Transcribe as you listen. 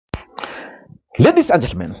Ladies and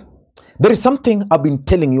gentlemen, there is something I've been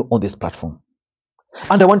telling you on this platform,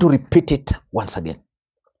 and I want to repeat it once again.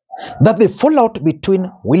 That the fallout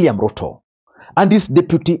between William Ruto and his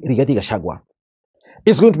deputy Rigathi Gachagua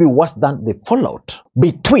is going to be worse than the fallout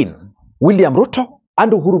between William Ruto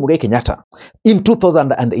and Uhuru Kenyatta in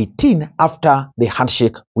 2018 after the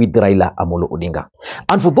handshake with Raila Odinga.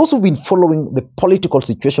 And for those who've been following the political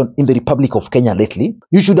situation in the Republic of Kenya lately,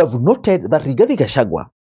 you should have noted that Rigathi Gachagua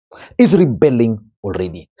is rebelling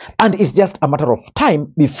already, and it's just a matter of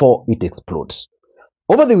time before it explodes.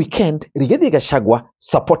 Over the weekend, Rigathi Gachagua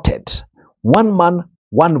supported one man,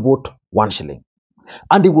 one vote, one shilling.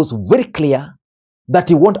 And it was very clear that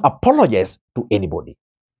he won't apologize to anybody.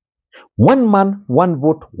 One man, one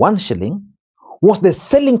vote, one shilling was the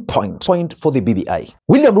selling point for the BBI.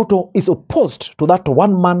 William Ruto is opposed to that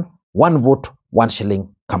one man, one vote, one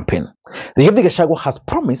shilling campaign. Rigathi Gachagua has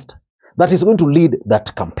promised that he's going to lead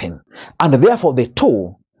that campaign. And therefore the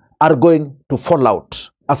two are going to fall out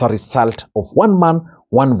as a result of one man,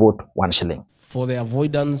 one vote, one shilling. For the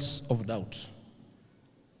avoidance of doubt,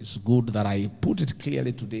 it's good that I put it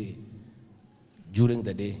clearly today, during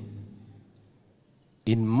the day.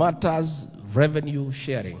 In matters revenue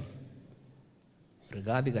sharing,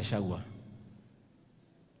 Rigathi Gachagua,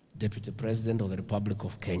 Deputy President of the Republic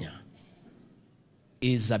of Kenya,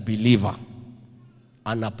 is a believer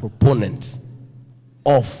and a proponent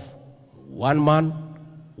of one man,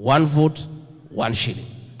 one vote, one shilling.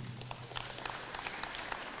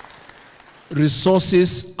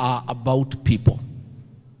 Resources are about people.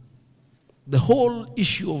 The whole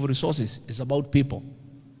issue of resources is about people.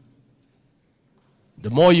 The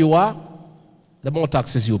more you are, the more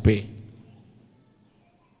taxes you pay.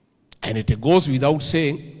 And it goes without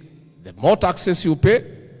saying, the more taxes you pay,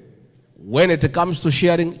 when it comes to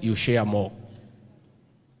sharing, you share more.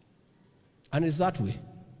 And it's that way.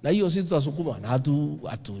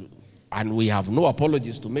 And we have no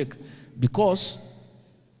apologies to make, because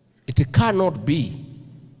it cannot be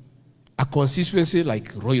a constituency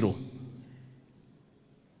like Roiro,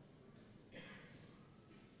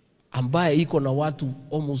 ambaye iko na watu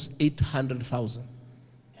almost 800,000,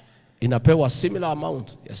 inapewa similar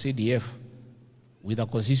amount ya CDF with a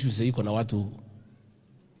constituency iko na watu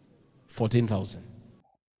 14,000.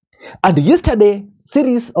 And yesterday,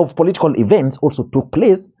 series of political events also took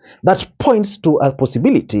place that points to a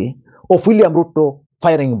possibility of William Ruto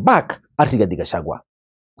firing back at Rigathi Gachagua.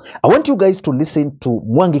 I want you guys to listen to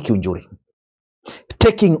Mwangi Kiunjuri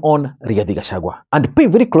taking on Rigathi Gachagua, and pay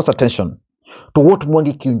very close attention to what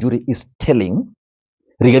Mwangi Kiunjuri is telling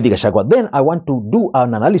Rigathi Gachagua. Then I want to do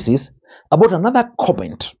an analysis about another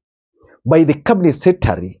comment by the cabinet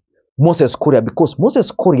secretary Moses Kuria, because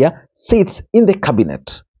Moses Kuria sits in the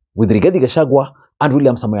cabinet with Rigathi Gachagua and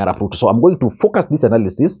William Samoei Arap Ruto. So I'm going to focus this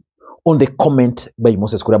analysis on the comment by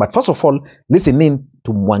Moses Kuria. But first of all, listen in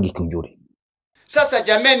to Mwangi Kiunjuri. Sasa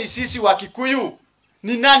jameni, sisi wa Kikuyu,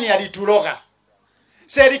 ni nani alituroga?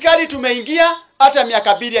 Serikali tumeingia, hata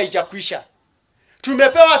miaka 2 haijakwisha.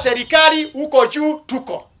 Tumepewa serikali huko juu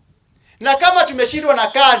tuko. Na kama tumeshindwa na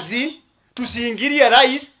kazi, tusiingilie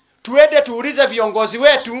rais, tuende tuulize viongozi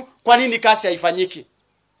wetu kwa nini kazi haifanyiki.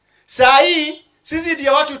 Saa hii sisi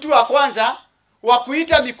ndio watu tu wa kwanza wa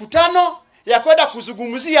kuita mikutano ya kwenda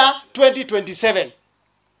kuzungumzia 2027.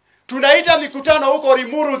 Tunaita mikutano huko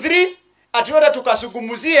Limuru 3, atuenda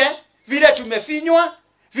tukazungumzie vile tumefinywa,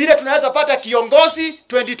 vile tunaweza pata kiongozi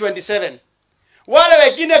 2027. Wale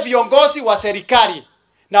wengine viongozi wa serikali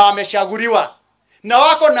na wameshauriwa na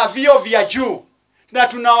wako na vio vya juu, na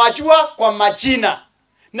tunawajua kwa majina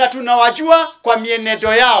na tunawajua kwa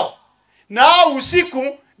mienendo yao, na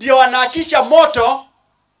usiku ndio wanaakisha moto,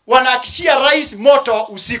 wanaakishia rais moto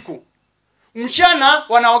usiku. Mchana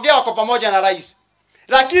wanaongea wako pamoja na rais,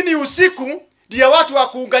 lakini usiku ndio watu wa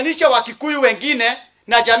kuunganisha Wakikuyu wengine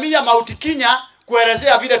na jamii ya Mount Kenya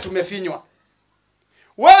kuelezea vile tumefinywa.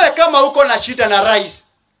 Wewe kama uko na shida na rais,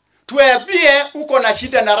 tuambie uko na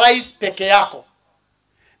shida na rais peke yako.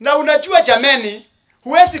 Na unajua jameni,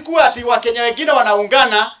 huwezi kuwa ati Wakenya wengine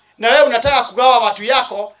wanaungana na wewe unataka kugawa watu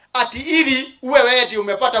yako ati ili uwe wewe ndio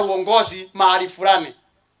umepata uongozi mahali fulani.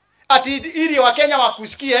 Ati ili Wakenya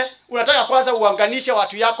wakusikie, unataka kwanza uunganishe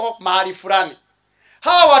watu yako mahali fulani.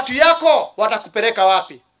 Hawa watu yako watakupeleka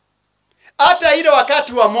wapi? Hata ile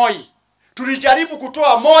wakati wa Moi, tulijaribu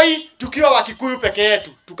kutoa Moi tukiwa Wakikuyu peke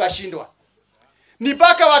yetu, tukashindwa. Ni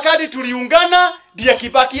mpaka wakati tuliungana ndiye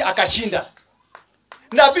Kibaki akashinda.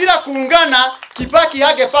 Na bila kuungana Kibaki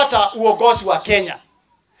hangepata uongozi wa Kenya.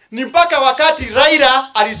 Ni mpaka wakati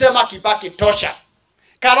Raila alisema Kibaki tosha,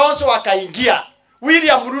 Kalonzo wakaingia,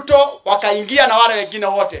 William Ruto wakaingia na wale wengine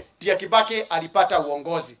wote, ndiye Kibaki alipata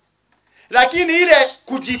uongozi. Lakini ile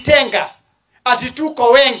kujitenga, ati tuko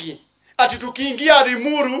wengi, ati tukiingia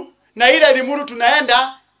Limuru na ile Limuru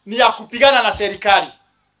tunaenda ni ya kupigana na serikali.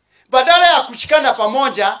 Badala ya kushikana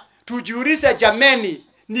pamoja, tujiulize jameni,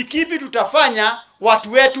 ni kipi tutafanya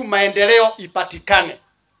watu wetu maendeleo ipatikane.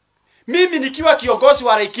 Mimi nikiwa kiongozi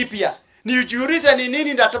wa Laikipia, nijiulize ni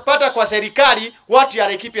nini nitapata kwa serikali watu ya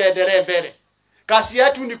Laikipia endelee mbele. Kazi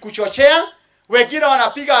yetu ni kuchochea, wengine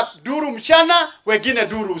wanapiga duru mchana, wengine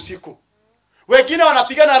duru usiku. Wengine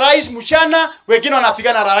wanapigana rais mchana, wengine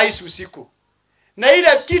wanapigana na rais usiku. Na ile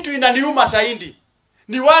kitu inaniuma zaidi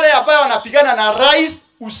ni wale ambao wanapigana na rais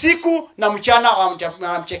usiku na mchana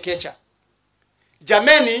wanamchekesha.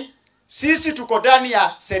 Jameni, sisi tuko ndani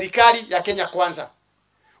ya serikali ya Kenya Kwanza.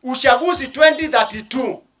 Uchaguzi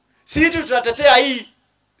 2032, sisi tutatetea hii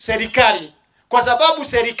serikali kwa sababu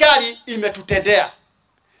serikali imetutendea.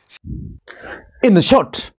 In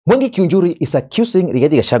short, Mwangi Kiunjuri is accusing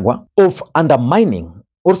Rigathi Gachagua of undermining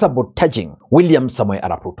or sabotaging William Samoei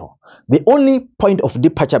Arap Ruto. The only point of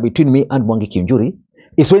departure between me and Mwangi Kiunjuri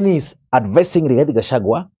is when he is advising Rigathi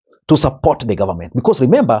Gachagua to support the government. Because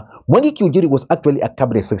remember, Mwangi Kiunjuri was actually a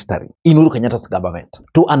cabinet secretary in Uhuru Kenyatta's government,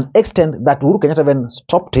 to an extent that Uhuru Kenyatta even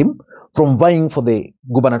stopped him from vying for the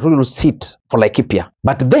gubernatorial seat for Laikipia.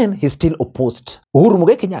 But then he still opposed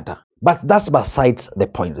Uhuru Kenyatta. But that's besides the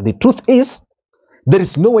point. The truth is, there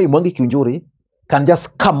is no way Mwangi Kiunjuri can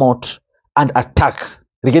just come out and attack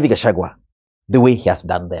Rigathi Gachagua the way he has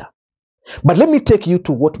done there. But let me take you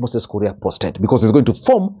to what Moses Kuria posted, because it's going to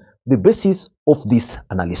form the basis of this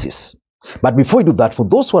analysis. But before we do that, for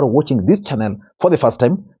those who are watching this channel for the first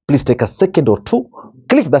time, please take a second or two,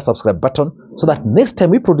 click that subscribe button so that next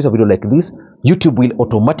time we produce a video like this, YouTube will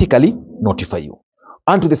automatically notify you.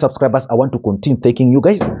 And to the subscribers, I want to continue thanking you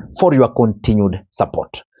guys for your continued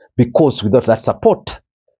support. Because without that support,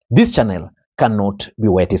 this channel cannot be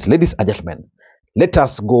where it is. Ladies and gentlemen, let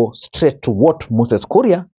us go straight to what Moses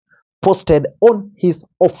Kuria posted on his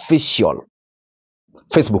official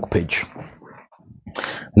Facebook page.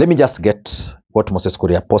 Let me just get what Moses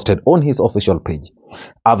Kuria posted on his official page.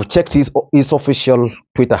 I've checked his official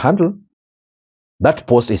Twitter handle. That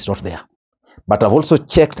post is not there. But I've also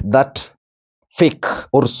checked that fake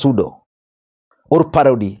or pseudo or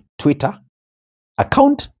parody Twitter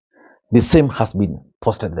account. The same has been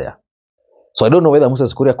posted there. So I don't know whether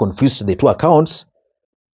Moses Kuria confused the two accounts,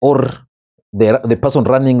 or the person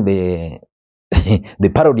running the the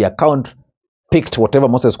parody account picked whatever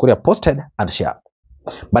Moses Kuria posted and shared.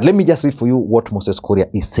 But let me just read for you what Moses Kuria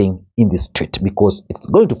is saying in this tweet, because it's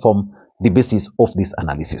going to form the basis of this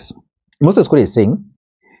analysis. Moses Kuria is saying,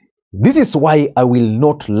 "This is why I will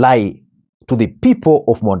not lie to the people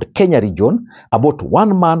of Mount Kenya region about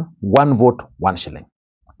one man, one vote, one shilling.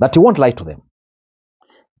 That he won't lie to them.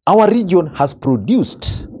 Our region has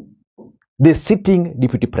produced the sitting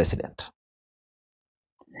deputy president,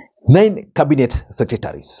 9 cabinet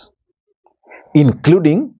secretaries,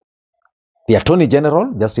 including the Attorney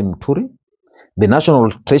General, Justin Muturi, the National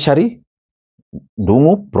Treasury,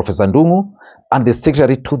 Ndungu, Professor Ndungu, and the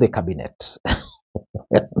Secretary to the Cabinet."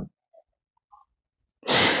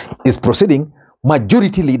 Is proceeding.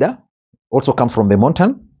 Majority leader also comes from the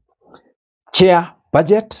mountain. Chair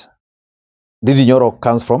budget, Didi Nyoro,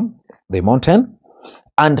 comes from the mountain.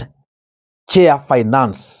 And chair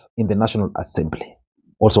finance in the National Assembly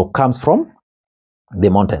also comes from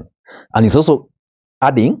the mountain. And he's also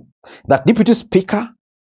adding that deputy speaker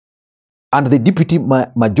and the deputy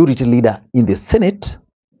majority leader in the Senate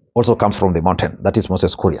also comes from the mountain. That is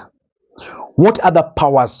Moses Kuria. What other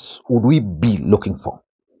powers would we be looking for?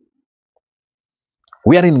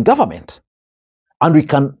 We are in government, and we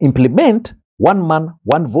can implement one man,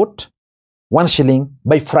 one vote, one shilling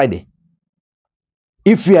by Friday.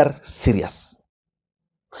 If we are serious,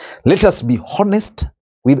 let us be honest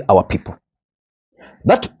with our people.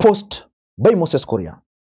 That post by Moses Kuria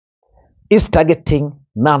is targeting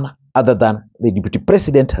none other than the Deputy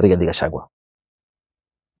President, Rigathi Gachagua.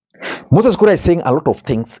 Moses Kuria is saying a lot of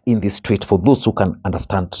things in this tweet for those who can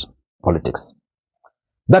understand politics.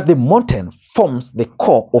 That the mountain forms the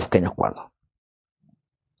core of Kenya Kwanza.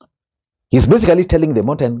 He's basically telling the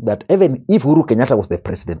mountain that even if Uhuru Kenyatta was the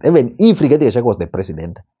president, even if Rigathi Gachagua was the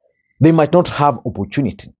president, they might not have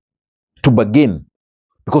opportunity to bargain,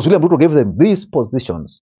 because William Ruto gave them these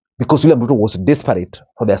positions because William Ruto was desperate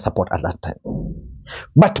for their support at that time.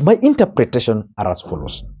 But my interpretation are as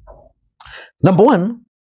follows. Number one,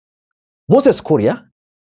 Moses Kuria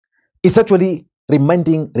is actually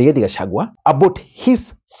reminding Rigathi Gachagua about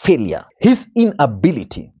his failure, his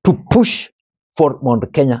inability to push for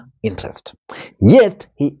Mount Kenya interest. Yet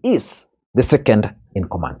he is the second in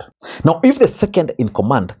command. Now, if the second in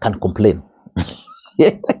command can complain,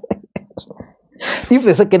 if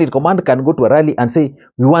the second in command can go to a rally and say,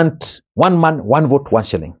 we want 1 man, 1 vote, 1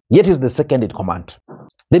 shilling, yet is the second in command,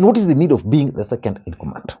 then what is the need of being the second in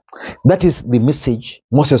command? That is the message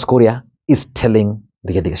Moses Kuria is telling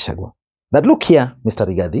Rigathi Gachagua. That look here, Mr.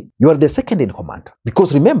 Rigathi, you are the second in command.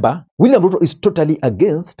 Because remember, William Ruto is totally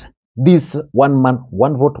against this 1 man,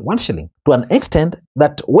 1 vote, 1 shilling. To an extent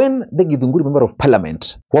that when the Githunguri member of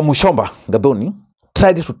parliament, Wamushomba Gadoni,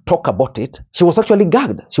 tried to talk about it, she was actually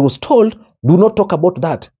gagged. She was told, do not talk about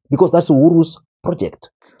that because that's Uhuru's project.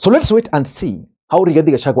 So let's wait and see how Rigathi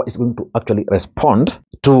Gachagua is going to actually respond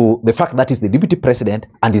to the fact that he's the deputy president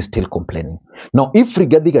and is still complaining. Now, if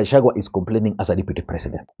Rigathi Gachagua is complaining as a deputy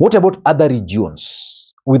president, what about other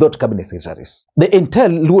regions without cabinet secretaries? The entire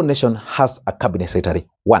Luo nation has a cabinet secretary,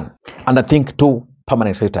 1, and I think 2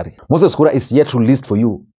 permanent secretary. Moses Kuria is yet to list for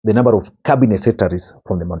you the number of cabinet secretaries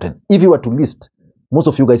from the mountain. If you were to list, most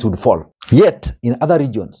of you guys would fall. Yet, in other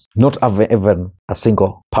regions, not even a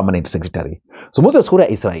single permanent secretary. So Moses Kuria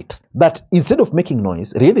is right that instead of making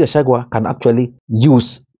noise, Rigathi Gachagua can actually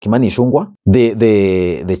use Kimani Ichung'wah,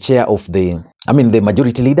 the chair of the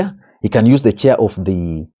majority leader. He can use the chair of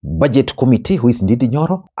the budget committee, who is Ndindi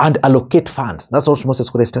Nyoro, and allocate funds. That's what Moses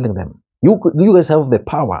Kuria is telling them. You guys have the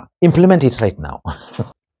power. Implement it right now.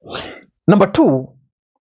 Number 2,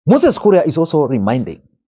 Moses Kuria is also reminding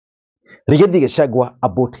Rigathi Gachagua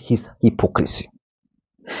about his hypocrisy.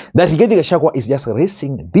 That Rigathi Gachagua is just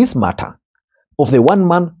raising this matter of the 1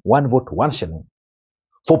 man, 1 vote, 1 shilling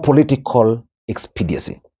for political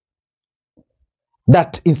expediency.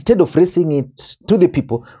 That instead of raising it to the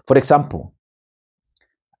people, for example,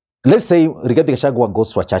 let's say Rigathi Gachagua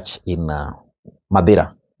goes to a church in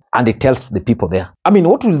Madeira and he tells the people there.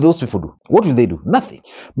 What will those people do? What will they do? Nothing.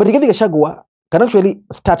 But Rigathi Gachagua can actually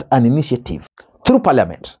start an initiative through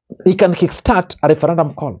parliament. He can kickstart a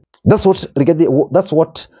referendum call. That's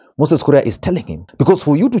what Moses Kuria is telling him. Because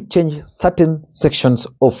for you to change certain sections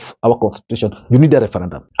of our constitution, you need a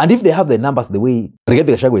referendum. And if they have the numbers the way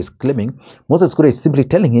Rigathi Gachagua is claiming, Moses Kuria is simply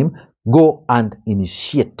telling him, go and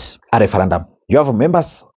initiate a referendum. You have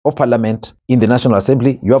members of parliament in the National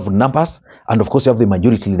Assembly, you have numbers, and of course you have the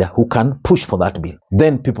majority leader who can push for that bill.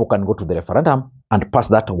 Then people can go to the referendum and pass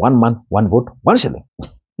that 1 man, 1 vote, 1 shilling.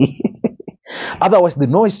 Otherwise, the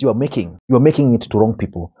noise you are making it to wrong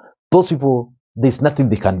people. Those people, there's nothing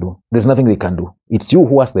they can do. There's nothing they can do. It's you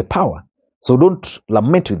who has the power. So don't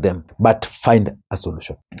lament with them, but find a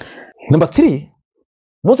solution. Number 3,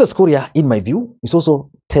 Moses Kuria, in my view, is also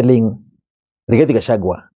telling Rigathi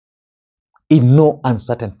Gachagua in no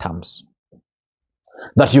uncertain terms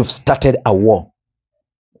that you've started a war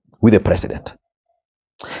with the president.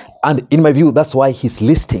 And in my view, that's why he's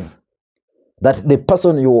listing that the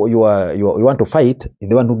person you want to fight is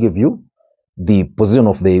the one who gave you the position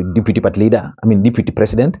of the deputy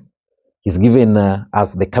president. He's given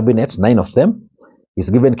us the cabinet, 9 of them.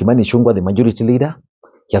 He's given Kimani Ichung'wah, the majority leader.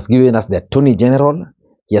 He has given us the attorney general.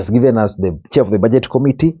 He has given us the chair of the budget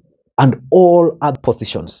committee and all other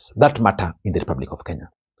positions that matter in the Republic of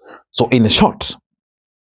Kenya. So in short,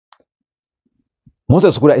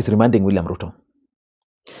 Moses Kuria is reminding William Ruto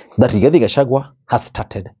that Rigathi Gachagua has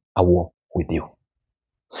started a war with you.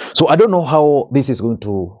 So I don't know how this is going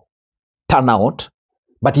to turn out,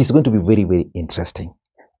 but it's going to be very, very interesting.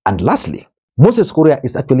 And lastly, Moses Kuria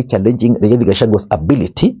is actually challenging Rigathi Gachagua's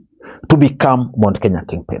ability to become Mount Kenya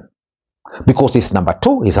kingpin. Because he's number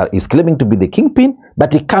 2, he's claiming to be the kingpin,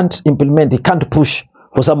 but he can't implement, he can't push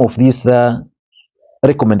for some of these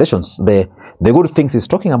recommendations. The good things he's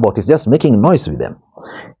talking about is just making noise with them.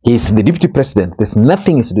 He's the deputy president. There's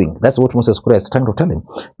nothing he's doing. That's what Moses Kuria is trying to tell him.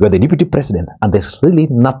 You are the deputy president, and there's really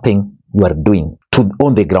nothing you are doing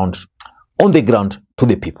on the ground to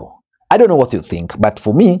the people. I don't know what you think, but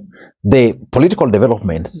for me, the political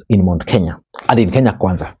developments in Mount Kenya and in Kenya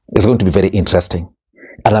Kwanza is going to be very interesting.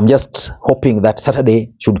 And I'm just hoping that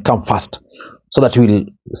Saturday should come fast so that we'll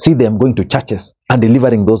see them going to churches and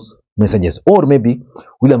delivering those messages. Or maybe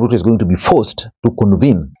William Ruto is going to be forced to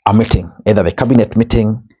convene a meeting, either the cabinet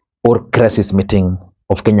meeting or crisis meeting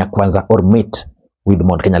of Kenya Kwanza, or meet with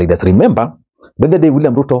Mount Kenya leaders. Remember, the other day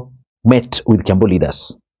William Ruto met with Kiambu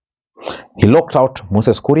leaders. He locked out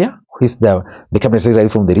Moses Kuria, who is the cabinet secretary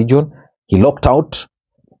from the region. He locked out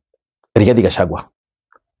Rigathi Gachagua.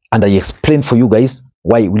 And I explained for you guys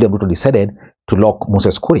why William Ruto decided to lock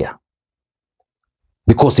Moses Kuria.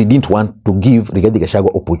 Because he didn't want to give Rigathi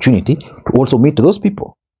Gachagua opportunity to also meet those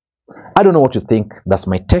people. I don't know what you think. That's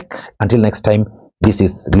my take. Until next time, this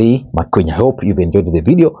is Lee Makwiny. I hope you've enjoyed the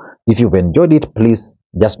video. If you've enjoyed it, please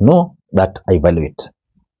just know that I value it.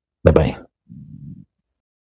 Bye-bye.